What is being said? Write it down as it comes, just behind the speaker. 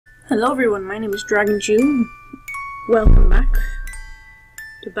Hello everyone, my name is Dragon Jew. Welcome back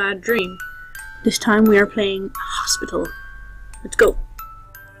to Bad Dream. This time we are playing Hospital. Let's go.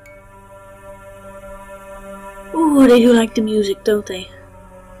 Ooh, they do like the music, don't they?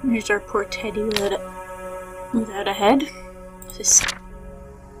 Here's our poor Teddy without a head.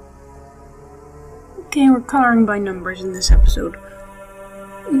 Okay, we're coloring by numbers in this episode.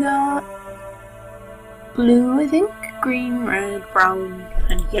 We got blue, I think, green, red, brown,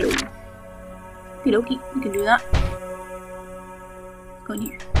 and yellow. Okie dokie, we can do that. Go in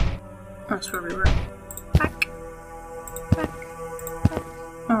here. That's where we were. Back.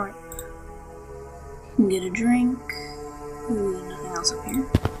 Alright. Can get a drink. Ooh, nothing else up here.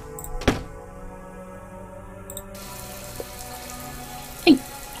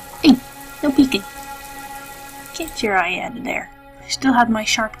 Hey, no peeking. Get your eye out of there. I still had my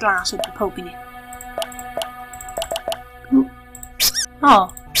sharp glass with the poking it. Ooh.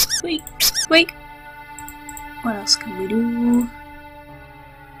 Oh, wait. What else can we do?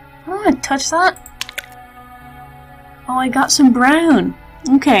 I don't want to touch that. Oh, I got some brown.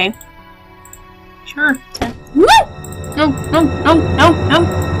 Okay. Sure. Woo! No.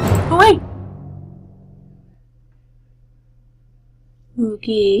 Go away.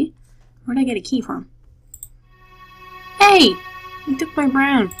 Okay. Where'd I get a key from? Hey! He took my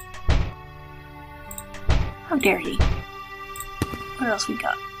brown. How dare he? What else we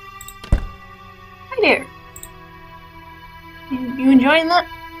got? Hi there. You enjoying that?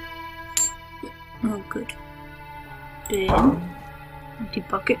 Oh, good. Bin. Empty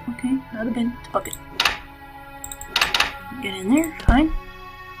bucket. Okay, not a bin, it's a bucket. Get in there, fine.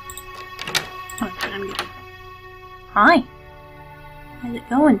 Oh, I'm good. Hi. How's it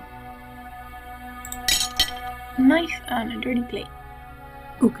going? A knife and a dirty plate.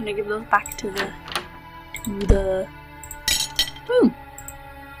 Oh, can I give those back to the... Ooh.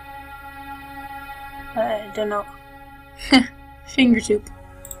 I don't know. Finger soup.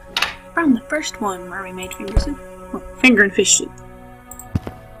 From the first one where we made finger soup. Well, finger and fish soup.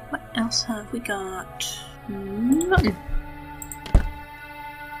 What else have we got? Nothing.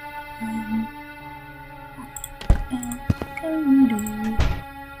 What can we do?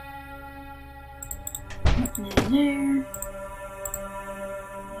 Nothing in there.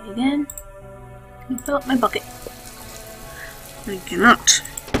 Again. Can you fill up my bucket? I cannot.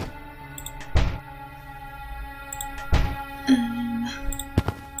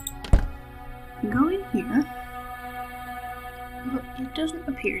 Go in here, but it doesn't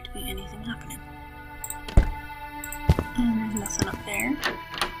appear to be anything happening. And there's nothing up there.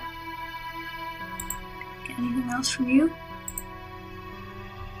 Get anything else from you?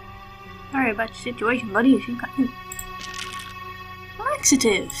 Sorry about your situation, buddy. If you got your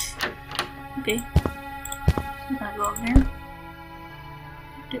laxative. Okay. So that go over there.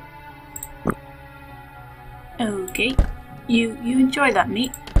 Okay. You enjoy that,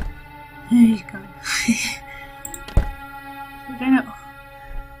 mate. He's gone. I don't know.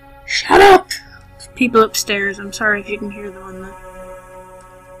 Shut up! There's people upstairs. I'm sorry if you can hear them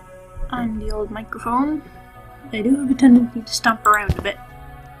on the old microphone. They do have a tendency to stomp around a bit.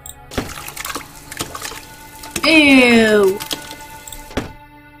 Ew!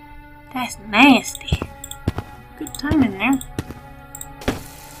 That's nasty. Good timing there.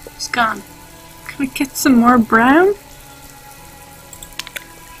 It's gone. Can we get some more brown?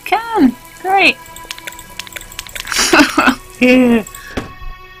 Can! Great! Yeah.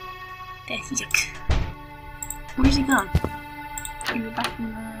 That's yuck. Where's he gone? You were back in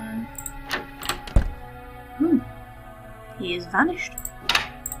the... He has vanished.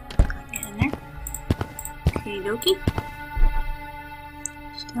 Can't get in there. Okie dokie.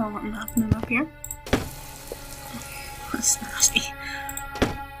 Still nothing happening up here. That's nasty.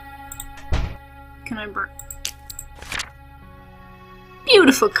 Can I burn?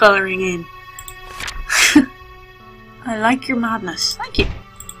 Beautiful colouring in. I like your madness. Thank you.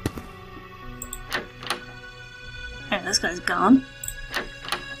 Alright, this guy's gone.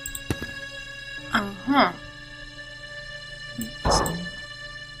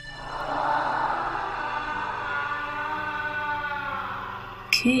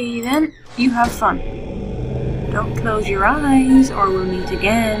 Okay then, you have fun. Don't close your eyes or we'll meet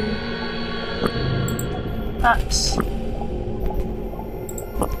again. That's...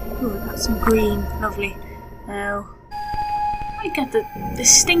 Ooh, that's some green. Lovely. Now, I get the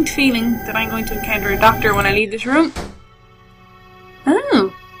distinct feeling that I'm going to encounter a doctor when I leave this room.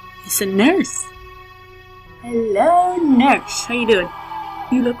 Oh, it's a nurse. Hello, nurse. How you doing?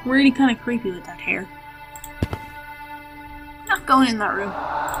 You look really kind of creepy with that hair. Not going in that room.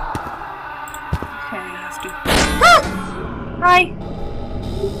 Okay, I have to. Ah! Hi.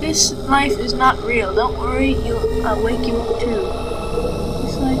 This life is not real. Don't worry, I'll wake you up too.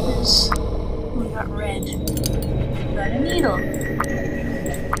 This life is... Oh, we got red. We got a needle.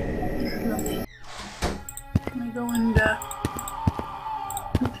 Lovely. Can I go and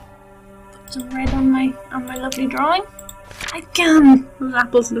put some red on my lovely drawing? I can! Those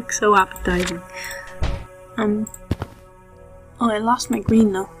apples look so appetizing. Oh, I lost my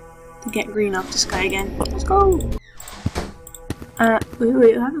green though. To get green off the sky again. Let's go!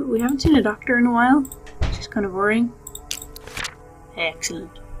 We haven't seen a doctor in a while, which is kind of worrying. Excellent.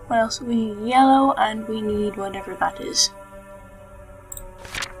 What else? We need yellow, and we need whatever that is.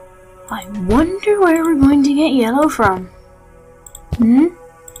 I wonder where we're going to get yellow from.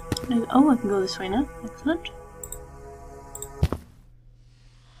 Oh, I can go this way now. Excellent.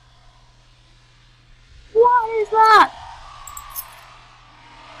 What is that?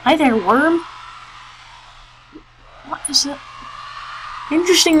 Hi there, worm. What is that?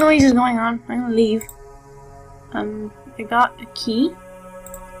 Interesting noises going on. I'm gonna leave. I got a key.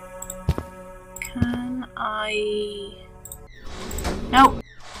 Can I... No.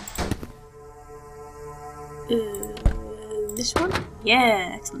 This one?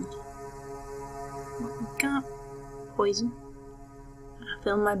 Yeah, excellent. What we got? Poison. I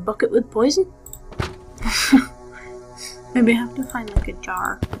fill my bucket with poison? Maybe I have to find like a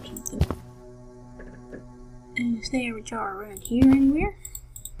jar or something. Is there a jar around here anywhere?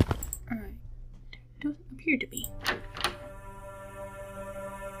 Alright. Doesn't appear to be.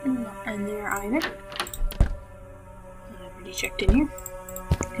 Not in there either. I've already checked in here.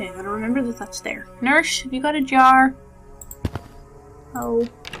 Okay, I gotta remember that that's there. Nurse, have you got a jar? Oh,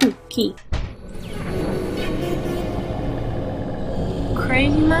 ooh, key.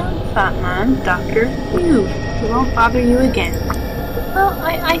 Crazy man, fat man, doctor, we won't bother you again. Well,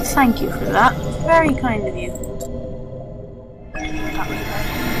 I thank you for that. Very kind of you.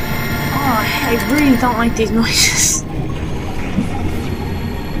 Oh, I really don't like these noises.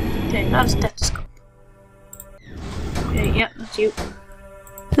 Okay, got a stethoscope. Okay, yeah, that's you.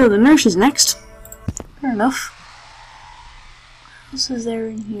 So the nurse is next. Fair enough. What else is there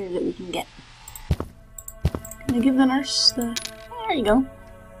in here that we can get? Can I give the nurse the... There you go.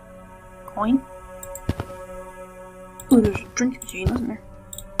 Coin. Ooh, there's a drink machine, isn't there?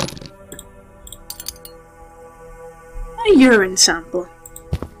 A urine sample.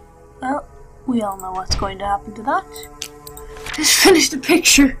 Well, we all know what's going to happen to that. Just finished the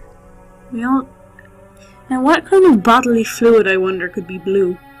picture. We all... Now what kind of bodily fluid, I wonder, could be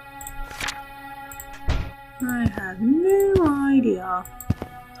blue? I have no idea.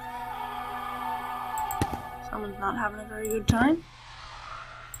 Someone's not having a very good time.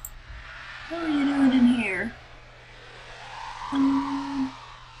 What are you doing in here?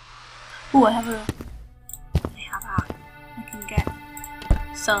 Oh, I can get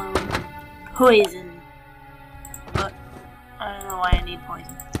some poison. But I don't know why I need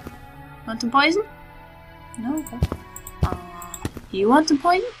poison. Want some poison? No? Okay. You want some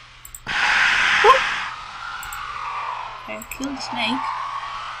poison? Okay, I killed the snake.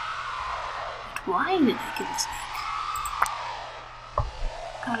 But why did I kill the snake?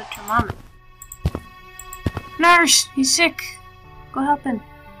 Got a thermometer. Nurse! He's sick! Go help him.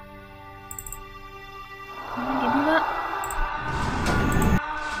 Can I give you that?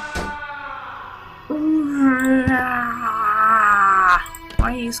 Why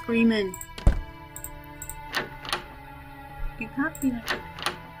are you screaming? You can't be that.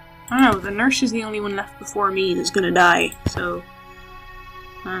 I don't know, the nurse is the only one left before me that's gonna die, so...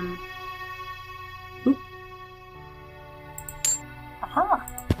 Oop. Aha!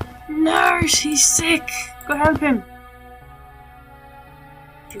 Nurse! He's sick! Go help him!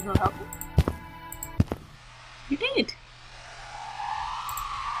 Did you go help him? You did!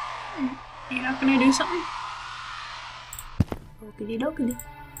 You're not gonna do something? Okey dokey.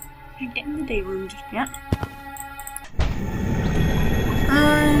 Can't get in the day room just yet.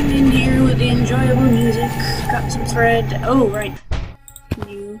 I'm in here with the enjoyable music. Got some thread. Oh, right. Can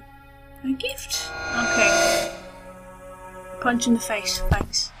you... A gift? Okay. Punch in the face.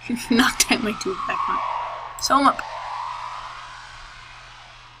 Thanks. Knocked out my tooth back on. Sew him up.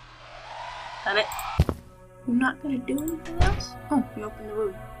 Is that it? You're not gonna do anything else? Oh, you opened the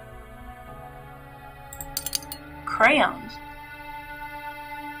room. Crayons.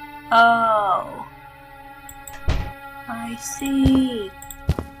 Oh. I see.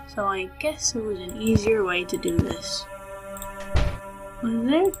 So I guess there was an easier way to do this. Was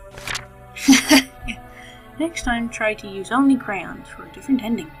there? Next time try to use only crayons for a different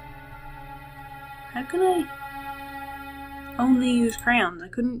ending. How can I only use crayons? I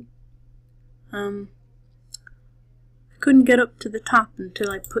couldn't couldn't get up to the top until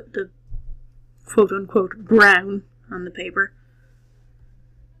I put the quote-unquote brown on the paper.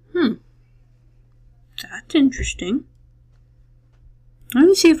 That's interesting. Let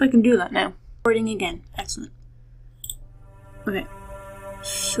me see if I can do that now. Recording again. Excellent. Okay.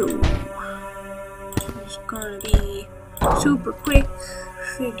 So, it's gonna be super quick.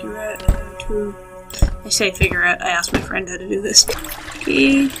 Figure out how to... I say figure out, I asked my friend how to do this.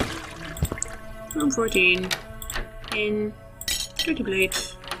 Okay. Room 14. In. Dirty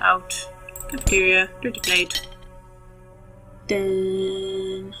plate. Out. Cafeteria. Dirty plate.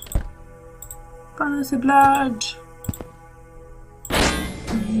 Then... follow the blood.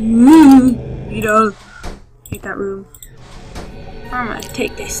 Beetle. Hate that room. I'm gonna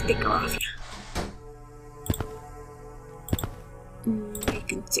take this sticker off you. We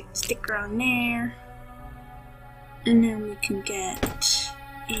can stick the sticker on there. And then we can get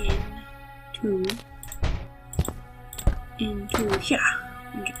into here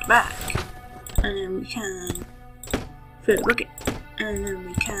and get the bag. And then we can fill the bucket. And then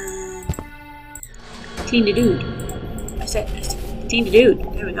we can clean the dude. I said clean the dude.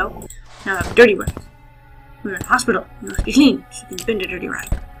 There we go. Now I have a dirty rag. We're in a hospital. We must be clean, so we can bend the dirty rag.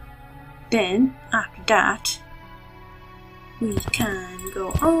 Then, after that, we can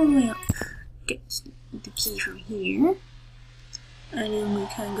go all the way up, get the key from here, and then we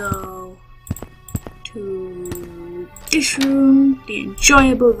can go to this room, the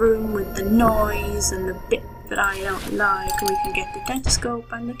enjoyable room with the noise and the bit that I don't like, and we can get the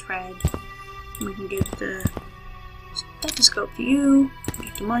stethoscope and the thread. We can give the stethoscope to you,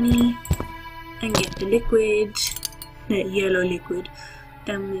 get the money, and get the liquid, the yellow liquid.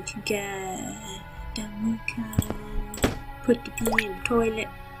 Then we can put the pee in the toilet,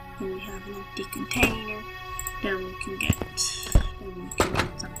 and we have an empty container. Then we can get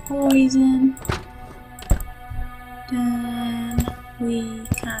some poison. Then we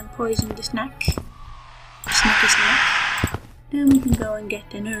can poison the snack. Snack. Then we can go and get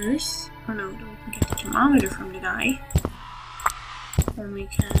the nurse. Oh no, then we can get the thermometer from the guy. Then we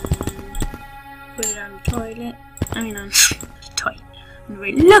can put it on the toilet. I mean on the toilet. I'm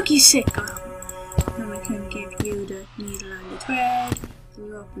very lucky sicko. Then we can give you the needle and the thread. Then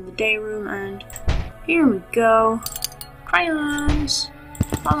you open the day room and here we go. Crayons.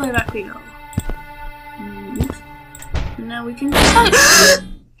 All the way back we go. Oops. And now we can oh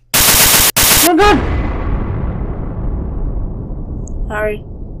my god! Sorry.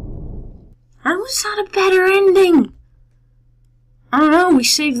 How was that a better ending? I don't know, we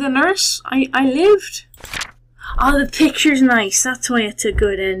saved the nurse. I lived. Oh, the picture's nice. That's why it's a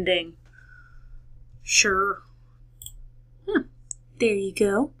good ending. Sure. There you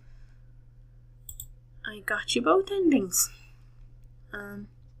go. I got you both endings.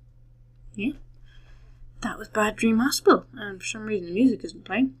 Yeah. That was Bad Dream Hospital. For some reason the music isn't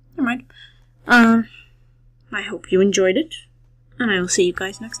playing. Never mind. I hope you enjoyed it. And I will see you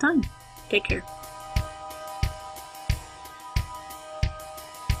guys next time. Take care.